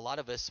thankful. A lot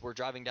of us, we're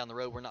driving down the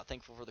road, we're not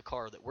thankful for the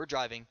car that we're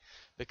driving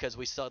because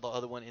we saw the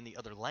other one in the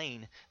other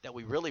lane that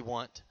we really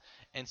want.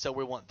 And so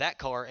we want that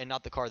car and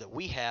not the car that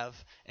we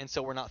have. And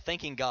so we're not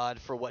thanking God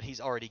for what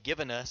He's already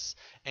given us.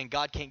 And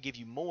God can't give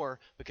you more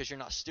because you're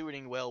not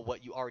stewarding well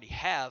what you already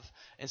have.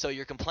 And so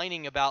you're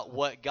complaining about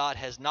what God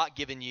has not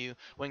given you,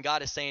 when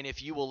God is saying,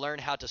 if you will learn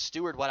how to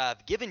steward what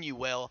I've given you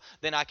well,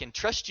 then I can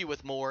trust you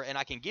with more and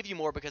I can give you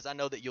more, because I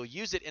know that you'll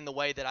use it in the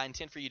way that I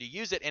intend for you to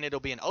use it, and it'll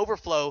be an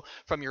overflow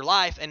from your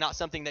life and not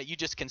something that you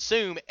just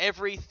consume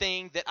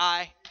everything that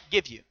I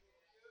give you.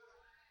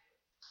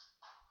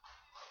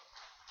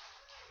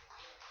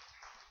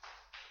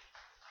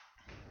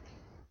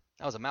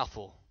 That was a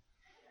mouthful.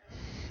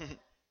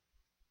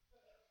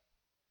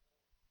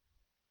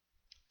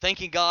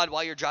 Thanking God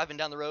while you're driving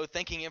down the road,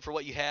 thanking Him for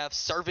what you have,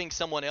 serving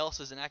someone else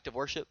is an act of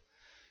worship.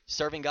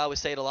 Serving God, we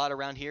say it a lot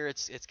around here.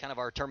 It's kind of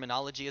our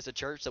terminology as a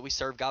church, that we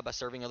serve God by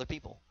serving other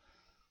people.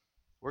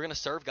 We're going to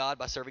serve God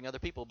by serving other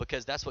people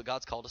because that's what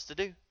God's called us to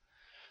do.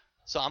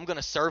 So I'm going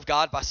to serve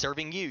God by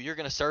serving you. You're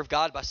going to serve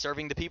God by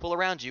serving the people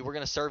around you. We're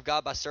going to serve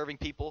God by serving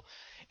people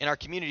in our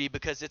community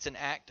because it's an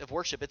act of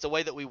worship. It's a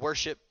way that we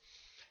worship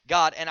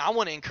God. And I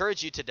want to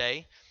encourage you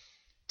today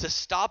to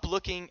stop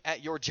looking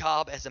at your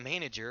job as a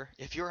manager,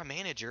 if you're a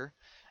manager,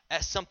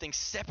 as something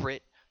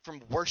separate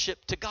from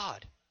worship to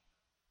God.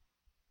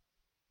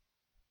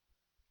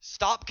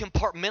 Stop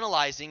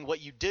compartmentalizing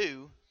what you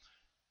do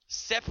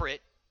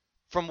separate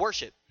from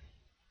worship.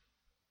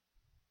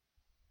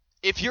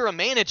 If you're a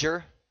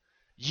manager,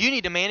 you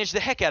need to manage the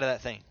heck out of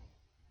that thing.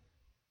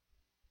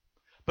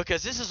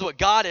 Because this is what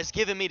God has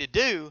given me to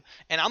do,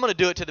 and I'm going to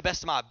do it to the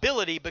best of my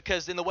ability,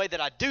 because in the way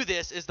that I do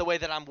this is the way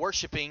that I'm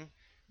worshiping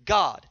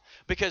God.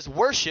 Because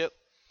worship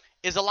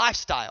is a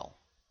lifestyle.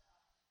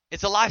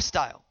 It's a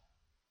lifestyle.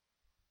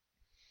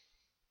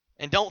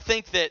 And don't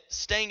think that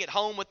staying at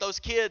home with those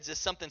kids is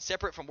something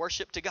separate from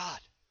worship to God.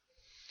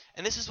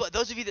 And this is what,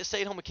 those of you that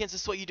stay at home with kids,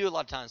 this is what you do a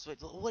lot of times.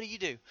 What do you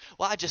do?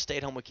 Well, I just stay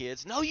at home with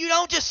kids. No, you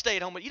don't just stay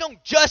at home. You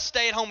don't just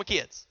stay at home with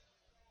kids.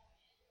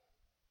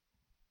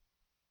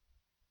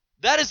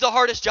 That is the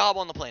hardest job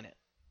on the planet.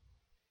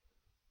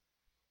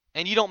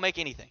 And you don't make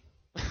anything.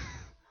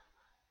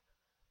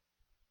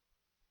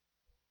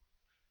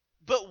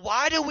 But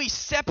why do we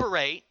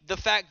separate the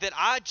fact that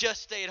I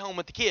just stay at home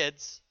with the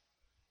kids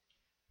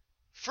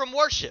from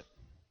worship?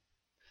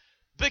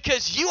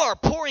 Because you are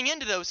pouring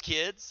into those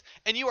kids,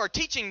 and you are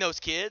teaching those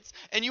kids,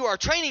 and you are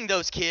training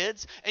those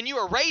kids, and you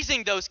are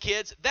raising those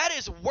kids. That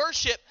is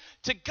worship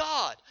to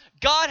God.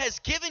 God has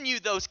given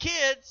you those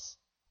kids.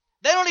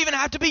 They don't even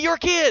have to be your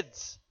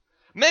kids.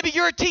 Maybe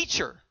you're a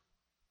teacher.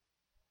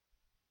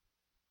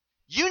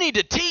 You need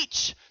to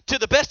teach to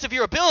the best of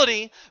your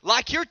ability,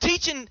 like you're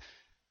teaching,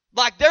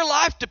 like their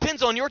life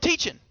depends on your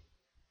teaching.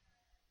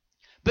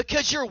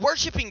 Because you're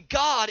worshiping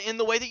God in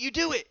the way that you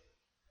do it.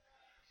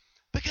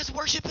 Because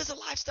worship is a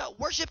lifestyle.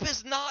 Worship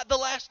is not the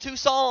last 2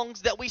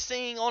 songs that we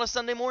sing on a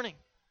Sunday morning.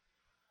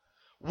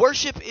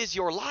 Worship is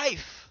your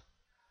life.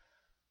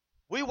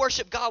 We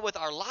worship God with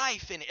our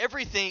life in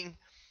everything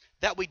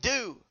that we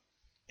do.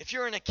 If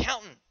you're an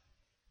accountant,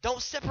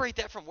 don't separate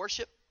that from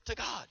worship to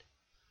God.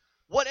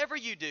 Whatever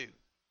you do,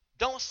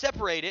 don't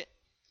separate it,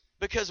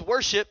 because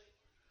worship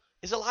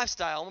is a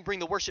lifestyle. I'm going to bring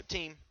the worship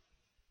team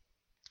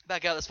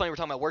back out. That's funny, we're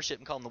talking about worship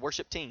and call them the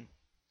worship team.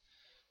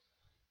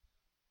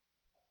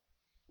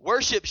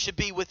 Worship should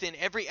be within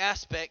every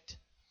aspect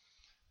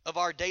of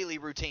our daily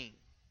routine.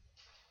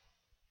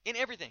 In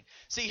everything.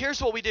 See,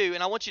 here's what we do,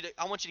 and I want you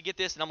to get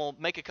this, and I'm going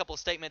to make a couple of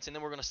statements, and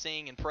then we're going to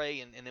sing and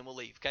pray, and then we'll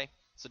leave, okay?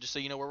 So just so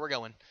you know where we're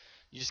going.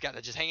 You just got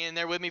to just hang in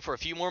there with me for a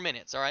few more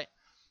minutes, all right?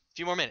 A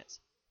few more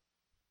minutes.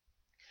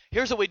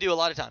 Here's what we do a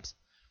lot of times.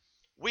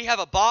 We have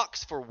a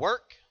box for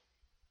work,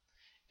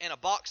 and a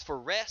box for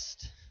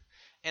rest,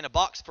 and a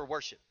box for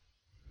worship.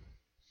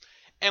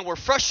 And we're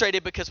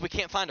frustrated because we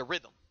can't find a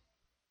rhythm.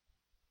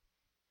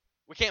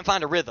 We can't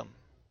find a rhythm.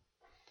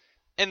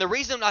 And the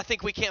reason I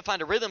think we can't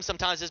find a rhythm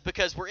sometimes is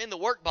because we're in the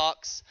work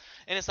box,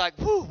 and it's like,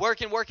 whoo,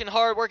 working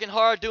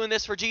hard, doing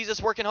this for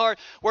Jesus, working hard,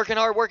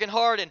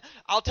 and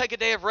I'll take a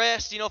day of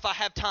rest, if I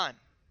have time.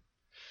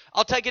 I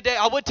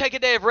would take a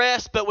day of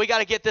rest, but we got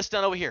to get this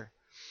done over here.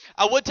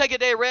 I would take a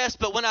day of rest,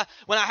 but when I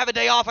have a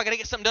day off, I got to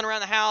get something done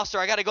around the house, or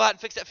I got to go out and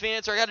fix that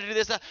fence, or I got to do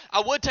this. I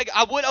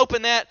would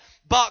open that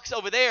box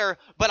over there,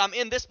 but I'm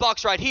in this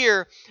box right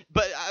here.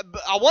 But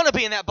I want to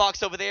be in that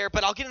box over there,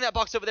 but I'll get in that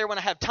box over there when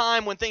I have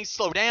time, when things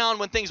slow down,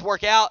 when things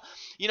work out,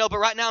 But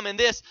right now I'm in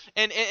this,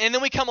 and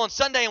then we come on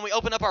Sunday and we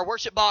open up our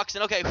worship box,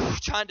 and okay,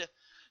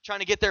 trying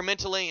to get there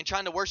mentally and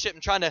trying to worship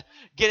and trying to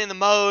get in the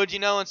mode,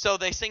 and so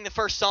they sing the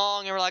first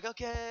song and we're like,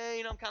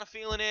 okay, I'm kind of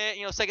feeling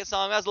it, second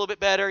song, that was a little bit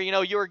better,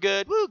 you were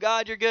good, woo,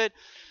 God, you're good.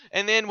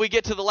 And then we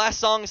get to the last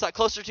song, it's like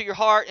Closer to Your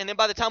Heart, and then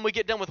by the time we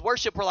get done with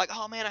worship, we're like,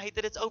 oh man, I hate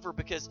that it's over,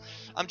 because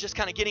I'm just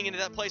kind of getting into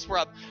that place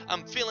where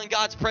I'm feeling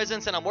God's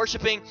presence and I'm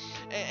worshiping,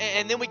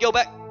 and then we go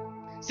back.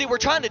 See, we're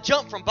trying to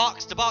jump from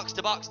box to box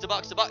to box to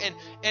box to box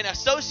and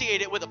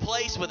associate it with a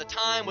place, with a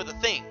time, with a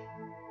thing.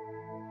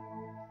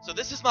 So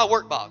this is my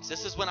work box.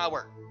 This is when I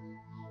work.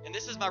 And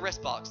this is my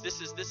rest box. This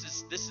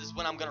is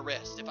when I'm going to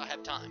rest if I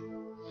have time.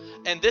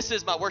 And this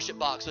is my worship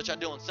box, which I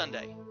do on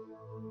Sunday.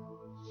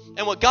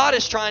 And what God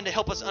is trying to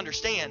help us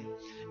understand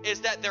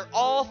is that they're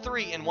all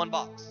 3 in one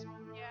box.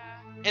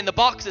 Yeah. And the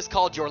box is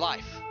called your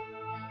life.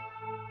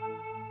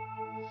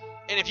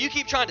 And if you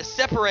keep trying to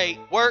separate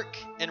work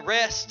and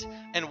rest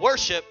and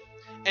worship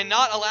and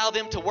not allow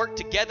them to work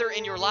together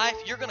in your life,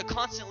 you're going to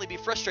constantly be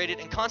frustrated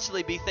and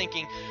constantly be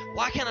thinking,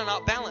 why can I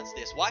not balance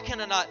this? Why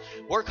can I not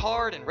work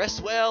hard and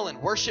rest well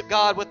and worship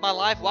God with my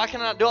life? Why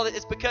can I not do all that?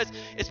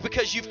 It's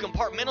because you've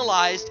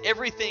compartmentalized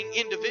everything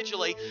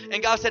individually,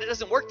 and God said it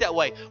doesn't work that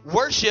way.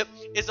 Worship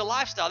is a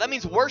lifestyle. That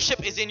means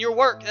worship is in your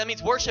work. That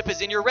means worship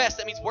is in your rest.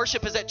 That means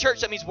worship is at church.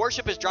 That means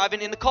worship is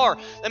driving in the car.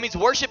 That means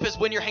worship is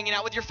when you're hanging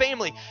out with your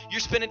family. You're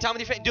spending time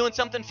with your family, doing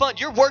something fun.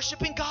 You're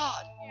worshiping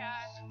God.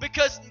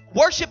 Because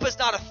worship is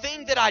not a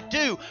thing that I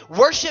do.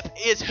 Worship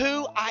is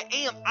who I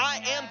am.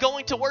 I am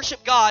going to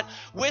worship God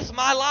with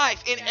my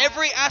life, in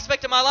every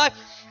aspect of my life.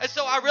 And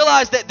so I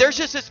realized that there's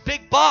just this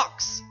big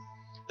box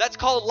that's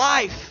called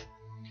life.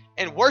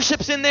 And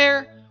worship's in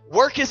there,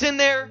 work is in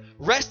there,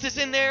 rest is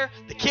in there,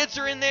 the kids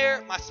are in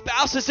there, my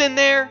spouse is in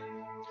there,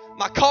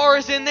 my car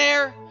is in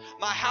there,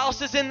 my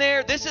house is in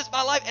there. This is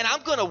my life, and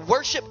I'm going to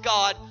worship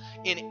God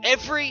in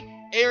every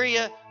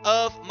area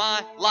of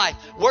my life.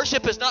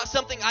 Worship is not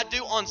something I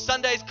do on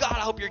Sundays. God, I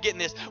hope you're getting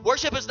this.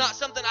 Worship is not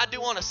something I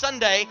do on a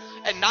Sunday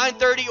at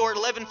 9:30 or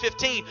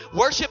 11:15.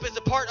 Worship is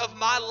a part of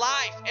my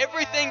life.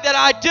 Everything that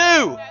I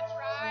do,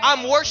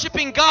 I'm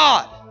worshiping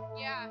God.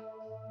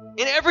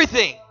 In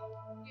everything.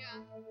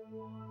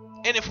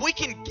 And if we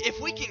can get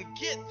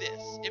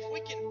this, if we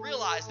can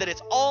realize that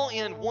it's all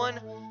in one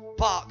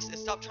box and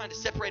stop trying to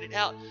separate it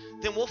out,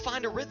 then we'll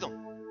find a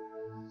rhythm.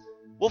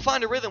 We'll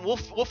find a rhythm.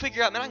 We'll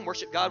figure out, man, I can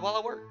worship God while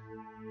I work.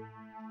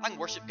 I can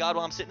worship God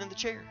while I'm sitting in the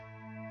chair.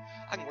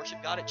 I can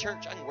worship God at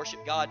church. I can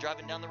worship God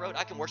driving down the road.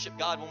 I can worship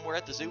God when we're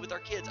at the zoo with our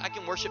kids. I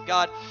can worship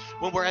God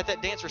when we're at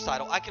that dance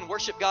recital. I can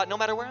worship God no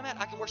matter where I'm at.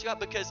 I can worship God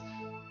because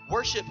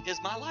worship is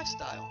my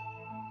lifestyle.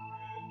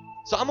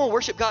 So I'm going to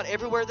worship God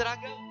everywhere that I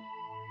go.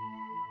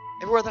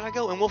 Everywhere that I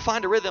go. And we'll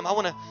find a rhythm. I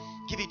want to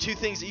give you 2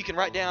 things that you can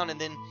write down,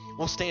 and then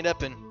we'll stand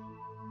up and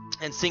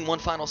sing one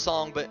final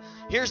song. But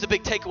here's the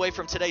big takeaway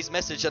from today's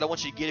message that I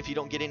want you to get if you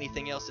don't get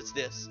anything else. It's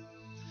this.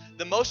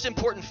 The most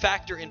important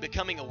factor in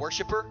becoming a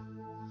worshiper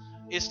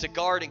is to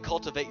guard and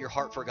cultivate your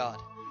heart for God.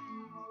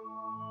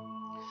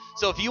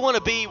 So if you want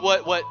to be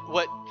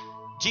what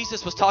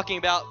Jesus was talking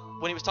about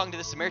when he was talking to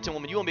the Samaritan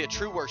woman, you want to be a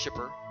true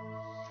worshiper,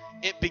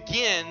 it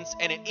begins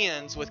and it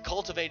ends with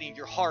cultivating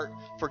your heart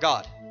for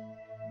God.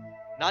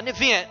 Not an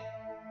event,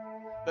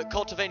 but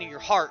cultivating your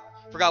heart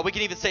for God. We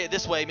can even say it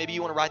this way. Maybe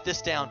you want to write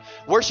this down.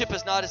 Worship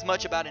is not as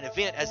much about an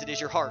event as it is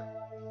your heart.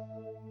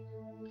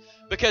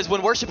 Because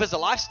when worship is a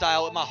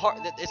lifestyle, in my heart,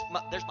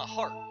 there's my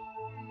heart.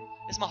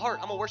 It's my heart.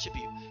 I'm going to worship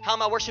you. How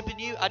am I worshiping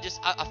you? I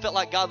felt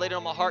like God laid it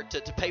on my heart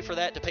to pay for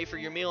that, to pay for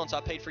your meal, and so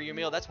I paid for your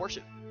meal. That's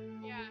worship.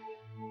 Yeah.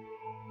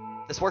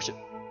 That's worship.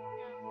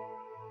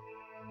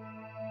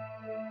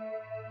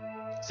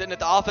 Sitting at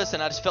the office,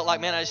 and I just felt like,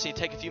 man, I just need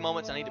to take a few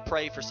moments. I need to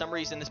pray. For some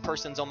reason, this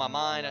person's on my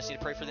mind. I just need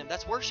to pray for them.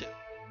 That's worship.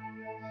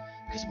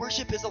 Because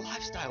worship is a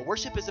lifestyle.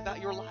 Worship is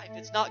about your life.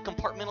 It's not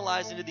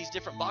compartmentalized into these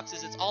different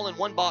boxes. It's all in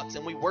one box,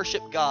 and we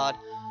worship God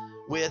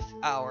with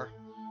our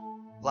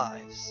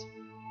lives.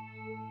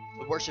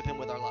 We worship him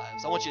with our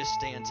lives. I want you to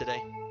stand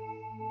today.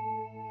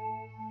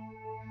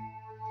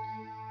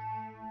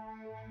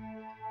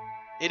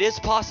 It is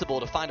possible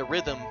to find a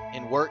rhythm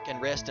in work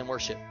and rest and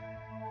worship.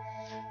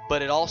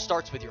 But it all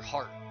starts with your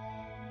heart.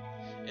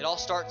 It all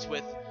starts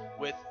with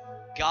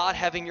God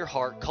having your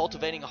heart,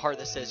 cultivating a heart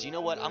that says, you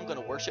know what, I'm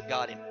going to worship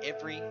God in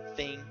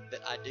everything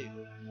that I do.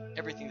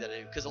 Everything that I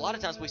do. Because a lot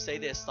of times we say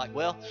this, like,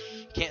 well,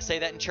 you can't say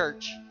that in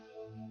church.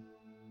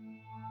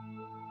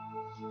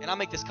 And I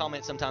make this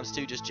comment sometimes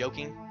too, just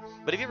joking.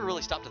 But have you ever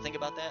really stopped to think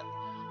about that?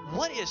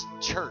 What is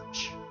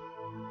church?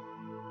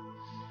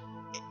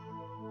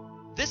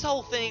 This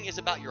whole thing is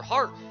about your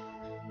heart.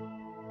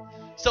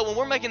 So when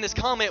we're making this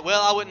comment,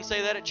 well, I wouldn't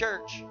say that at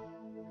church.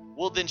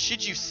 Well, then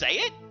should you say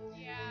it?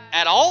 Yeah.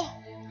 At all?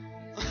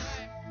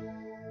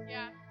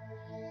 Yeah.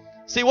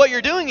 See, what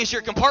you're doing is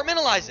you're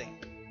compartmentalizing.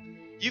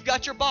 You've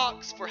got your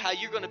box for how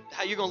you're going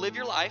to live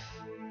your life,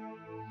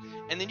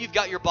 and then you've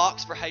got your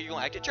box for how you're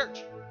going to act at church.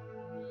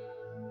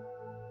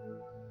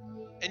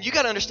 And you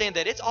got to understand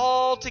that it's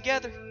all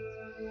together.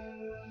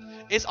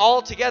 It's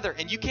all together,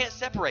 and you can't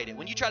separate it.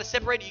 When you try to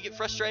separate it, you get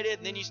frustrated,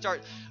 and then you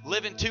start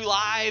living 2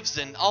 lives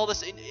and all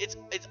this.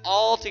 It's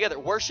all together.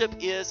 Worship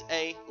is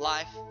a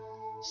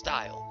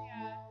lifestyle.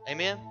 Yeah.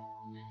 Amen?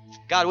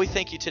 God, we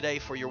thank you today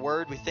for your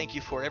word. We thank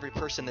you for every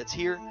person that's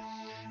here.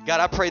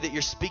 God, I pray that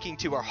you're speaking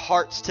to our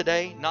hearts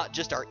today, not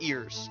just our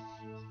ears.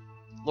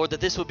 Lord,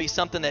 that this would be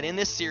something that in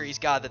this series,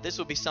 God, that this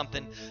would be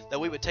something that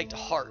we would take to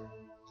heart.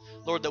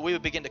 Lord, that we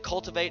would begin to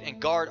cultivate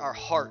and guard our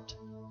heart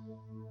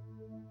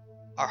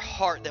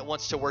that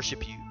wants to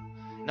worship you.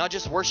 Not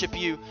just worship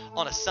you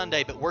on a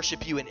Sunday, but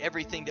worship you in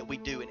everything that we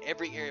do, in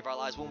every area of our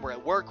lives. When we're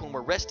at work, when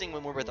we're resting,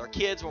 when we're with our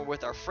kids, when we're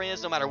with our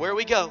friends, no matter where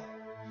we go,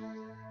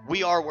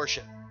 we are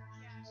worship.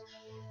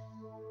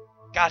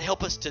 God,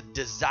 help us to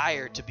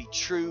desire to be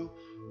true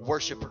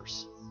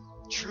worshipers,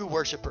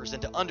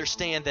 and to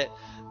understand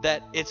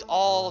that it's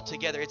all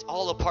together. It's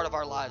all a part of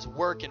our lives.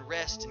 Work and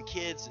rest and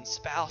kids and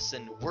spouse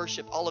and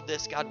worship, all of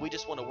this. God, we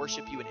just want to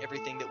worship you in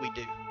everything that we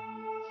do.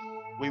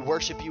 We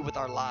worship you with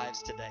our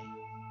lives today.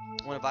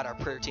 I want to invite our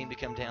prayer team to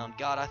come down.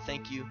 God, I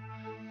thank you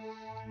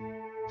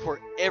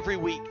for every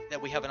week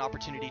that we have an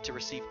opportunity to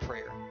receive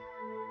prayer.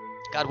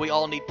 God, we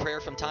all need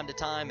prayer from time to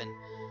time. And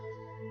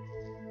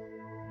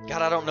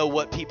God, I don't know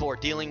what people are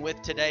dealing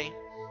with today.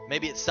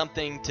 Maybe it's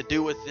something to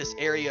do with this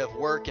area of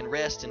work and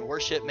rest and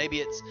worship. Maybe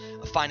it's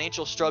a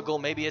financial struggle.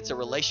 Maybe it's a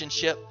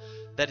relationship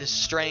that is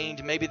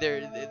strained. Maybe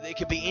there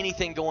could be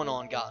anything going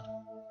on, God.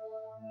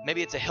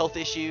 Maybe it's a health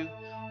issue.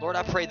 Lord,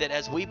 I pray that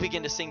as we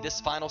begin to sing this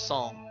final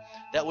song,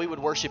 that we would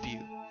worship you.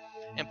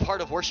 And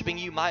part of worshiping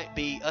you might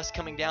be us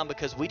coming down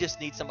because we just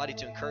need somebody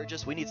to encourage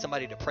us. We need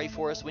somebody to pray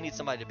for us. We need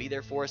somebody to be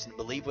there for us and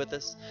believe with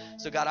us.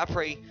 So God, I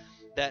pray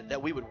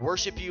that we would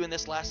worship you in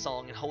this last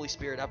song. And Holy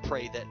Spirit, I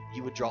pray that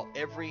you would draw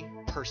every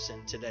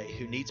person today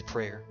who needs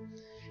prayer.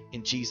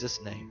 In Jesus'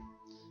 name,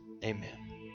 amen.